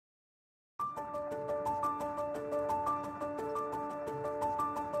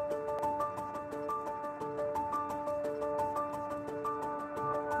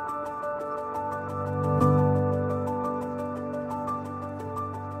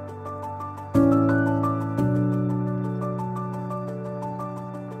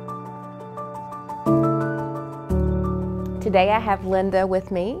Today I have Linda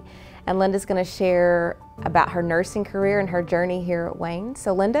with me, and Linda's going to share about her nursing career and her journey here at Wayne.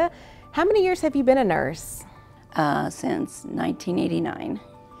 So Linda, how many years have you been a nurse? Since 1989.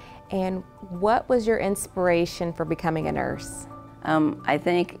 And what was your inspiration for becoming a nurse? I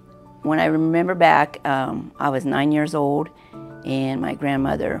think when I remember back, I was 9 years old and my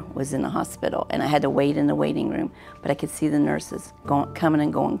grandmother was in the hospital and I had to wait in the waiting room, but I could see the nurses coming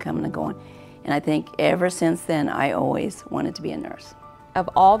and going, coming and going. And I think ever since then, I always wanted to be a nurse. Of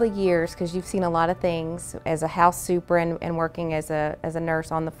all the years, because you've seen a lot of things as a house super and working as a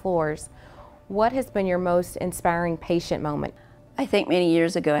nurse on the floors, what has been your most inspiring patient moment? I think many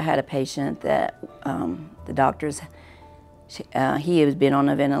years ago I had a patient that the doctors, he had been on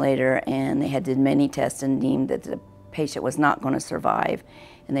a ventilator and they had did many tests and deemed that the patient was not going to survive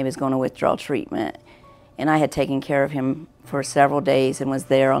and they was going to withdraw treatment. And I had taken care of him for several days and was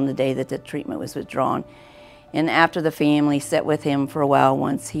there on the day that the treatment was withdrawn. And after the family sat with him for a while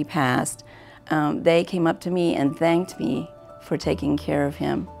once he passed, they came up to me and thanked me for taking care of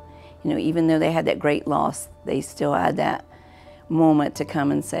him. You know, even though they had that great loss, they still had that moment to come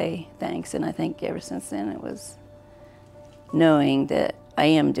and say thanks. And I think ever since then it was knowing that I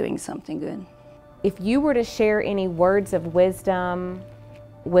am doing something good. If you were to share any words of wisdom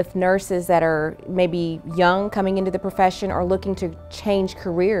with nurses that are maybe young coming into the profession or looking to change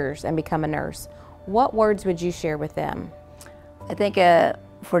careers and become a nurse, what words would you share with them? I think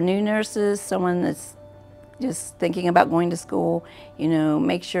for new nurses, someone that's just thinking about going to school, you know,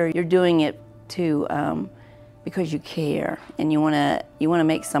 make sure you're doing it too because you care and you want to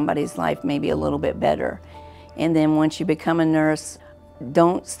make somebody's life maybe a little bit better. And then once you become a nurse,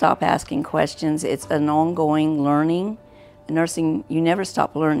 don't stop asking questions. It's an ongoing learning. Nursing, you never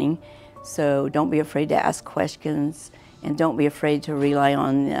stop learning, so don't be afraid to ask questions and don't be afraid to rely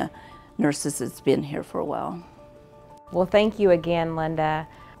on the nurses that's been here for a while. Well, thank you again, Linda.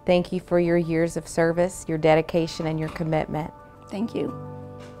 Thank you for your years of service, your dedication, and your commitment. Thank you.